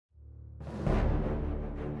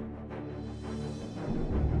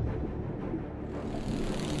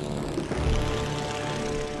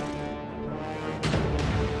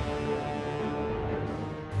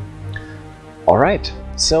Alright,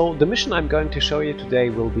 so the mission I'm going to show you today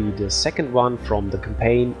will be the second one from the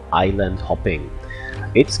campaign Island Hopping.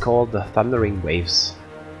 It's called the Thundering Waves.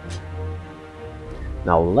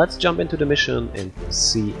 Now let's jump into the mission and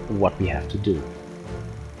see what we have to do.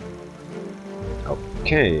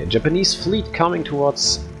 Okay, a Japanese fleet coming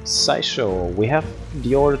towards Saisho. We have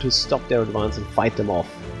the order to stop their advance and fight them off.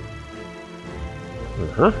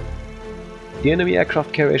 The enemy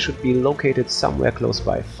aircraft carrier should be located somewhere close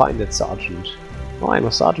by. Find it, Sergeant. Oh, I'm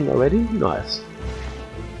a sergeant already? Nice.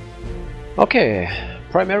 Okay,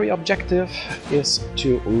 primary objective is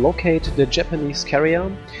to locate the Japanese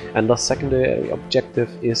carrier, and the secondary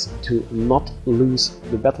objective is to not lose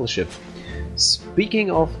the battleship.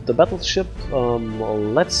 Speaking of the battleship,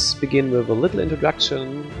 let's begin with a little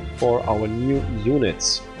introduction for our new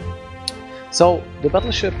units. So, the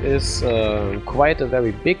battleship is quite a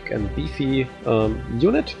very big and beefy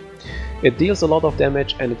unit. It deals a lot of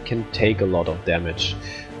damage and it can take a lot of damage.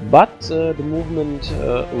 But the movement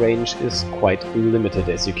range is quite limited,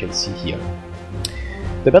 as you can see here.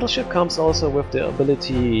 The battleship comes also with the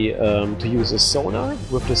ability to use a sonar.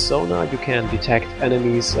 With the sonar you can detect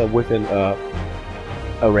enemies within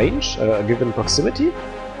a range, a given proximity.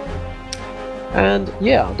 And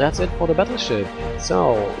yeah, that's it for the battleship.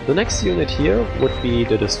 So, the next unit here would be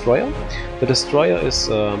the destroyer. The destroyer is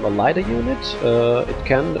a lighter unit. It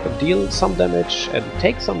can deal some damage and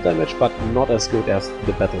take some damage, but not as good as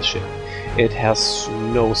the battleship. It has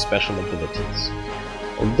no special abilities.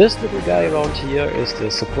 And this little guy around here is the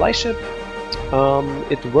supply ship.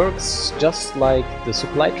 It works just like the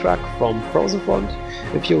supply truck from Frozen Front,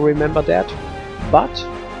 if you remember that, but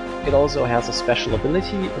it also has a special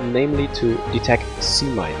ability, namely to detect sea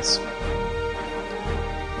mines.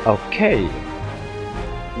 Okay,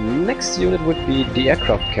 next unit would be the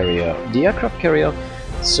aircraft carrier. The aircraft carrier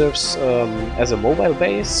serves as a mobile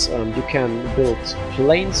base. You can build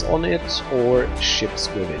planes on it or ships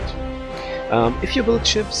with it. If you build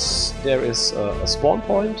ships, there is a spawn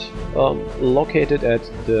point located at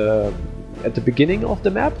the beginning of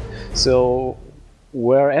the map. So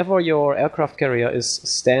wherever your aircraft carrier is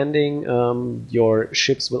standing, your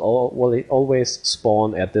ships will always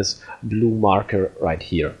spawn at this blue marker right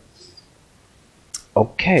here.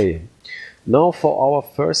 Okay, now for our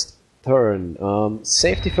first turn.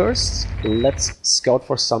 Safety first. Let's scout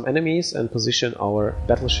for some enemies and position our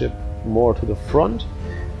battleship more to the front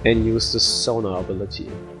and use the sonar ability.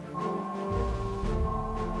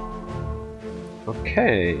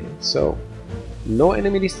 Okay, so no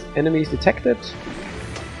enemies detected.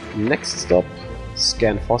 Next stop,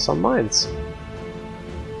 scan for some mines.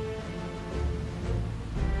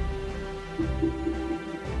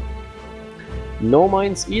 No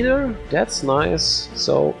mines either, that's nice.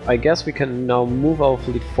 So I guess we can now move our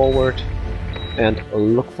fleet forward and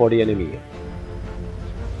look for the enemy.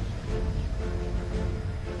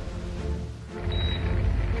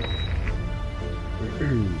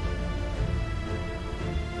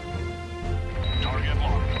 Target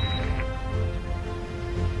locked.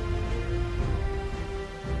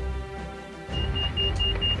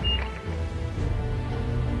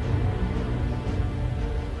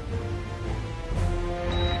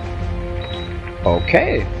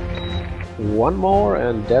 Okay, one more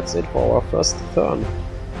and that's it for our first turn.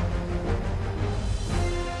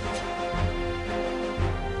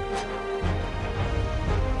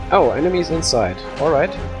 Oh, enemies inside,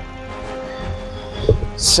 alright.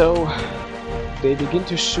 So, they begin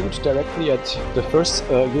to shoot directly at the first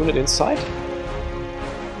unit inside.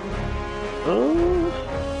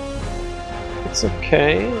 It's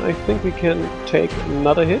okay, I think we can take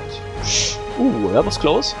another hit. Ooh, that was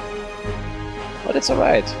close. But it's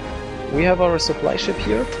alright. We have our supply ship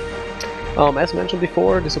here. As mentioned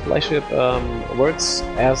before, the supply ship works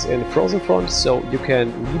as in Frozen Front, so you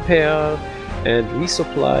can repair and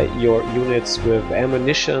resupply your units with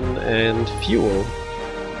ammunition and fuel.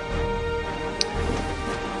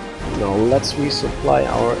 Now let's resupply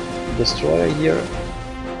our destroyer here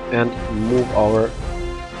and move our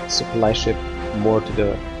supply ship more to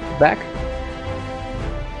the back,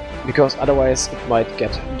 because otherwise it might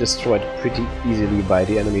get destroyed pretty easily by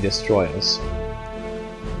the enemy destroyers.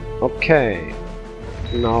 Okay,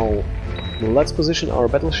 now let's position our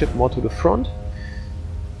battleship more to the front.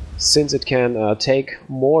 Since it can take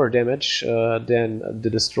more damage than the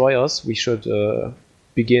destroyers, we should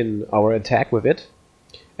begin our attack with it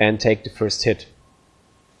and take the first hit.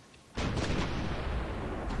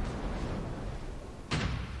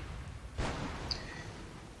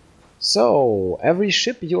 So every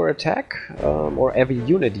ship you attack, or every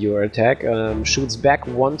unit you attack, shoots back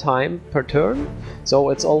 1 time per turn. So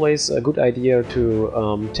it's always a good idea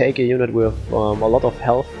to take a unit with a lot of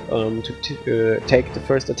health to take the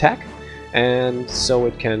first attack, and so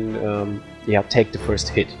it can take the first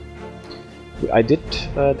hit. I did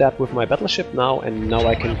that with my battleship now, and now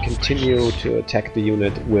I can continue to attack the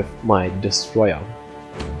unit with my destroyer.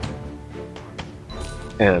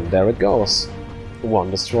 And there it goes.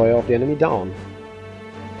 1 destroyer of the enemy down.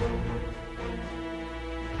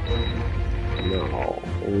 Now,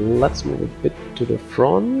 let's move a bit to the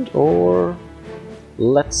front, or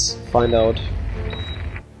let's find out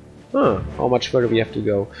how much further we have to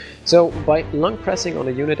go. So, by long pressing on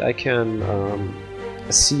a unit I can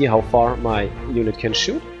see how far my unit can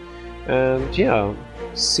shoot. And yeah,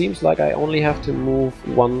 seems like I only have to move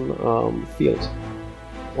 1 field.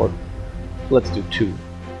 Or let's do 2.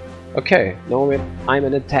 Okay, now I'm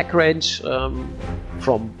in attack range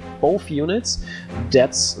from both units.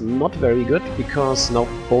 That's not very good, because now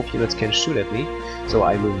both units can shoot at me. So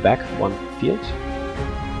I move back 1 field.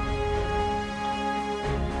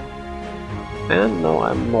 And now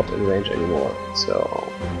I'm not in range anymore, so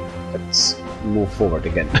let's move forward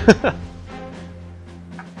again.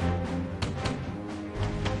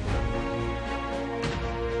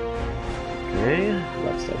 Okay,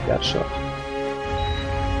 let's take that shot.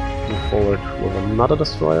 Move forward with another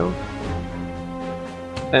destroyer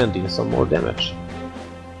and deal some more damage.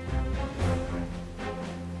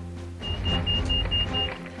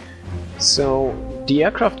 So the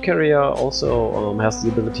aircraft carrier also has the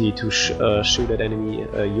ability to shoot at enemy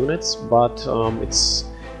units, but it's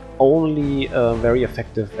only very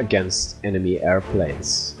effective against enemy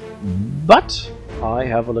airplanes. But I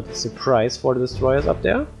have a little surprise for the destroyers up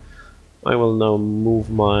there. I will now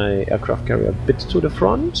move my aircraft carrier a bit to the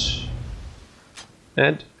front,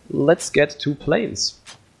 and let's get 2 planes.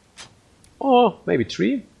 Or maybe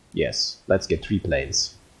 3? Yes, let's get 3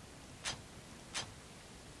 planes.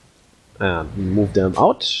 And move them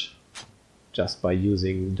out just by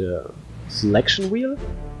using the selection wheel.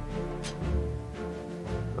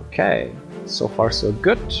 Okay, so far so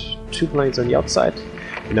good. 2 planes on the outside.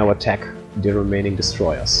 We now attack the remaining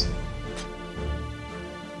destroyers.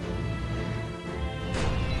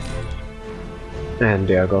 And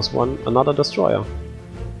there goes another destroyer.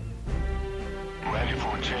 Ready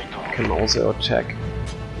for takeoff. I can also attack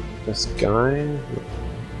this guy with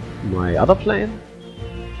my other plane.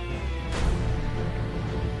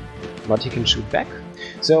 But he can shoot back.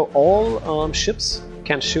 So all ships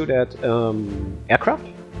can shoot at aircraft,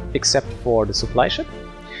 except for the supply ship.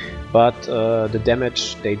 But the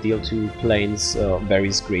damage they deal to planes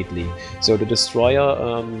varies greatly. So the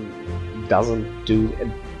destroyer doesn't do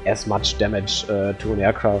as much damage to an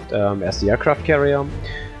aircraft as the aircraft carrier.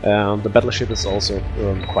 The battleship is also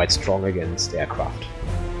quite strong against aircraft.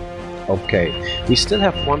 Okay, we still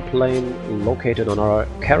have 1 plane located on our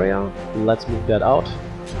carrier. Let's move that out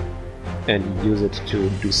and use it to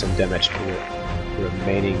do some damage to the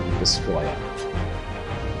remaining destroyer.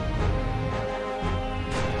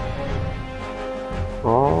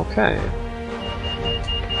 Okay.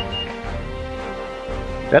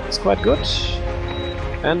 That's quite good.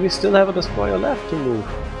 And we still have a destroyer left to move.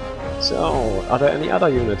 So, are there any other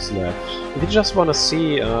units left? If you just want to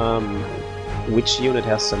see which unit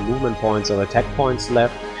has some movement points or attack points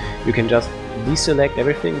left, you can just deselect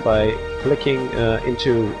everything by clicking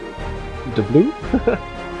into the blue.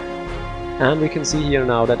 And we can see here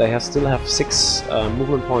now that I still have 6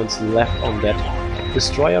 movement points left on that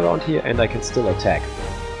destroyer around here, and I can still attack.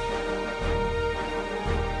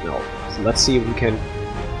 Now, so let's see if we can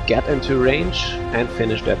get into range and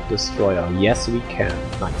finish that destroyer. Yes, we can.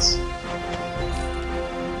 Nice.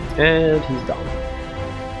 And he's down.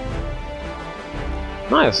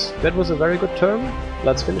 Nice. That was a very good turn.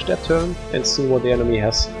 Let's finish that turn and see what the enemy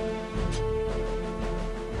has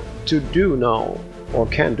to do now, or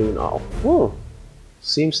can do now. Whoa.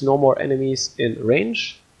 Seems no more enemies in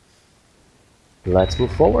range. Let's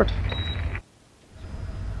move forward.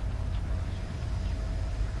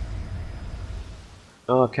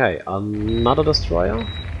 Okay, another destroyer.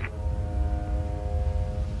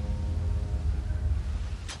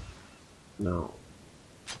 No.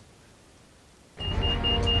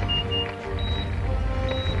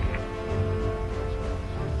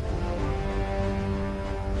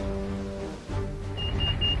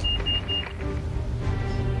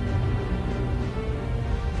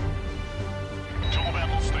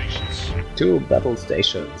 Two battle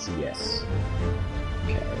stations, yes.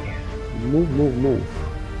 Okay. Move, move, move.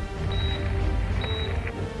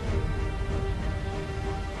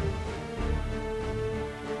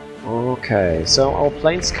 Okay, so our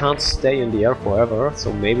planes can't stay in the air forever,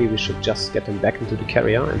 so maybe we should just get them back into the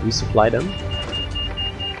carrier and resupply them.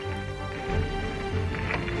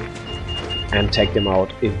 And take them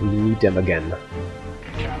out if we need them again.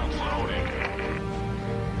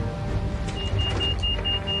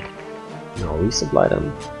 Now resupply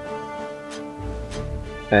them.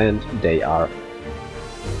 And they are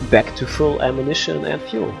back to full ammunition and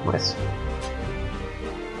fuel. Nice.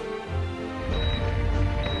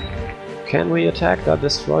 Can we attack that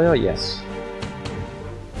destroyer? Yes.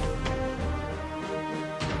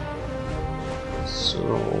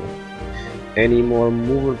 So, any more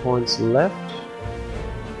movement points left?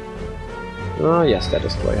 Yes, that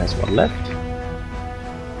destroyer has one left.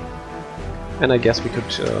 And I guess we could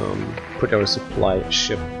put our supply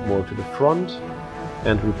ship more to the front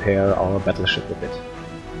and repair our battleship a bit.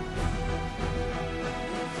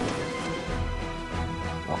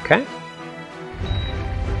 Okay.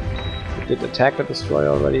 We did attack the destroyer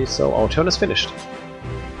already, so our turn is finished.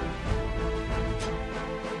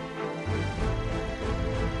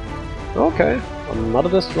 Okay, another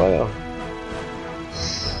destroyer.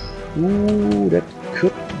 Ooh, that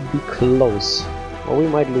could be close. Or we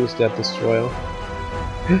might lose that destroyer.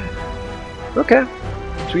 Okay,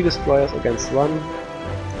 3 destroyers against 1.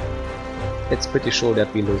 It's pretty sure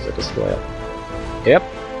that we lose a destroyer. Yep,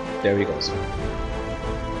 there he goes.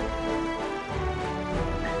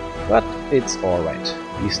 But it's alright,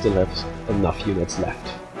 we still have enough units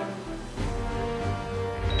left.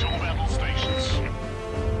 2 battle stations.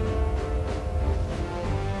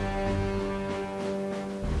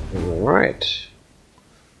 Alright.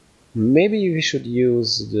 Maybe we should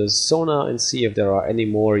use the sonar and see if there are any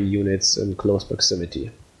more units in close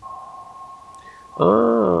proximity.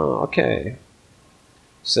 Ah, okay.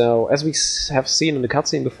 So, as we have seen in the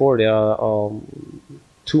cutscene before, there are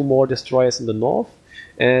 2 more destroyers in the north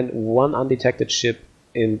and 1 undetected ship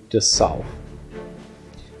in the south.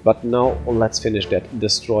 But now let's finish that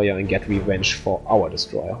destroyer and get revenge for our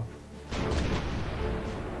destroyer.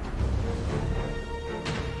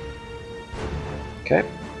 Okay.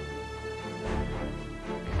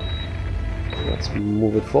 Let's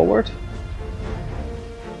move it forward.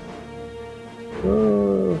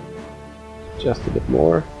 Just a bit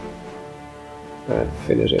more. And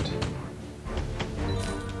finish it.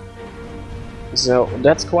 So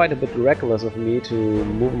that's quite a bit reckless of me to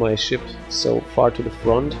move my ship so far to the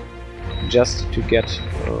front just to get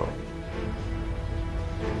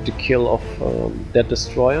the kill of that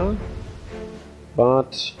destroyer.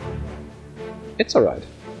 But it's alright.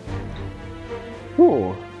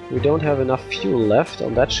 Ooh. We don't have enough fuel left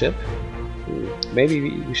on that ship. Maybe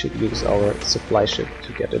we should use our supply ship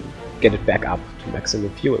to get it back up to maximum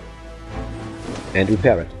fuel and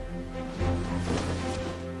repair it.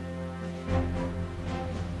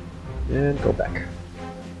 And go back.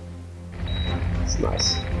 That's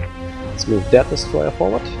nice. Let's move that destroyer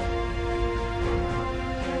forward.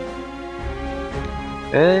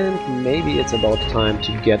 And maybe it's about time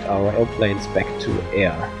to get our airplanes back to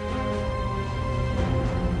air.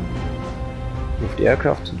 Move the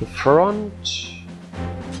aircraft to the front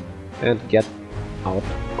and get out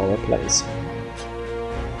our planes.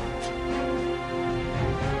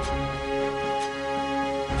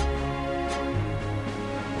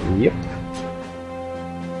 Yep.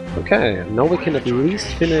 Okay, now we can at least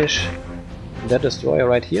finish that destroyer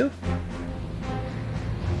right here.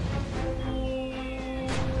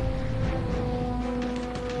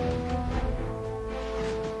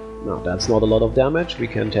 No, that's not a lot of damage, we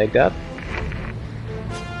can take that.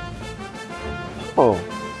 Oh,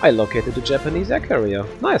 I located the Japanese air carrier.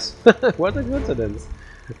 Nice! What a coincidence!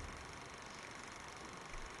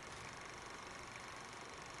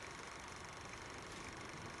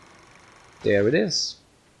 There it is.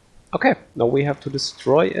 Okay, now we have to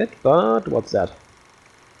destroy it, but what's that?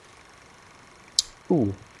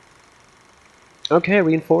 Ooh. Okay,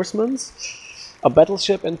 reinforcements. A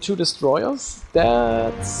battleship and 2 destroyers.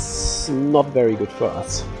 That's not very good for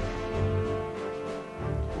us.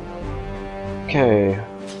 Okay.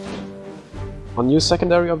 On new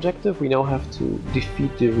secondary objective, we now have to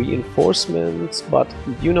defeat the reinforcements, but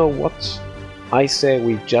you know what? I say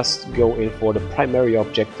we just go in for the primary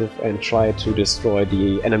objective and try to destroy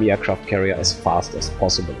the enemy aircraft carrier as fast as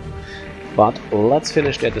possible. But let's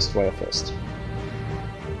finish that destroyer first.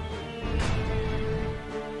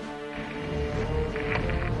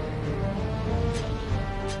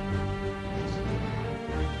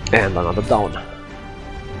 And another down.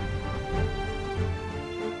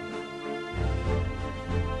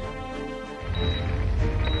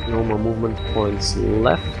 No more movement points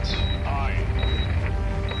left.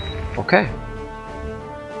 Okay.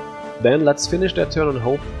 Then let's finish that turn and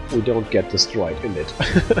hope we don't get destroyed in it.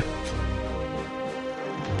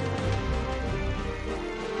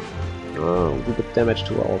 Do bit damage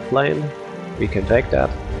to our plane. We can take that.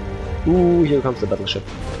 Ooh, here comes the battleship.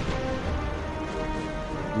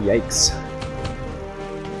 Yikes.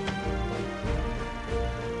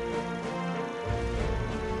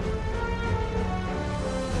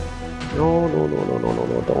 No, no, no, no, no, no,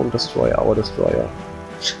 no, don't destroy our destroyer.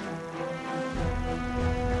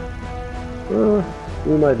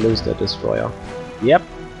 We might lose that destroyer. Yep.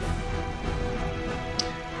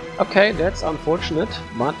 Okay, that's unfortunate,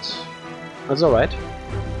 but that's alright.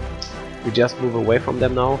 We just move away from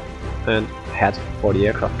them now and head for the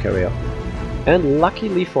aircraft carrier. And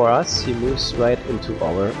luckily for us, he moves right into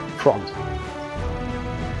our front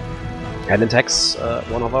and attacks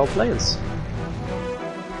one of our planes.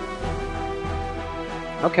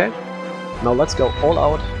 Okay, now let's go all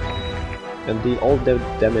out and deal all the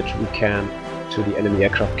damage we can to the enemy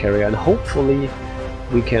aircraft carrier, and hopefully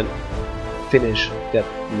we can finish that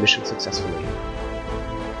mission successfully.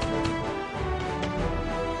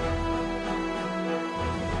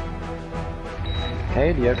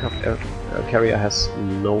 Okay, the aircraft carrier has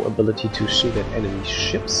no ability to shoot at enemy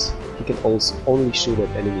ships. He can also only shoot at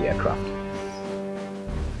enemy aircraft.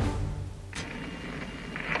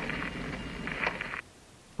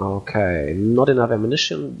 Okay, not enough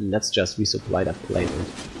ammunition. Let's just resupply that plane and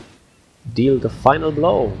deal the final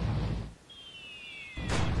blow.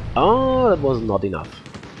 Oh, that was not enough.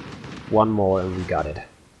 One more and we got it.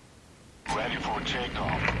 Ready for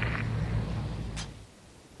takeoff.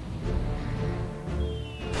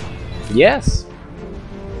 Yes!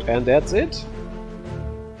 And that's it?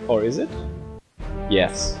 Or is it?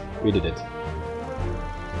 Yes, we did it.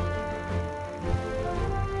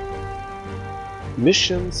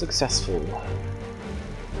 Mission successful.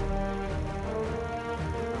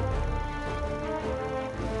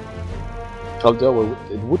 Although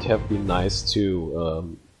it would have been nice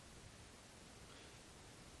to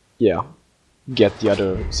yeah, get the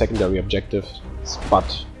other secondary objectives,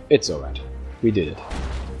 but it's alright. We did it.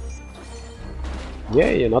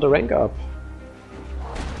 Yay, another rank up.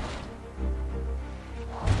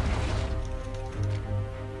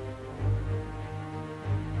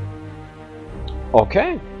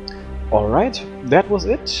 Okay, alright, that was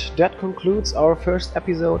it. That concludes our first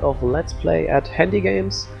episode of Let's Play at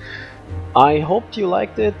HandyGames. I hope you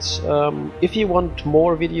liked it. If you want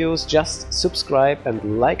more videos, just subscribe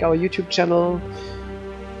and like our YouTube channel.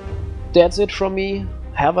 That's it from me.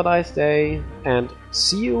 Have a nice day and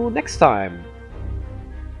see you next time.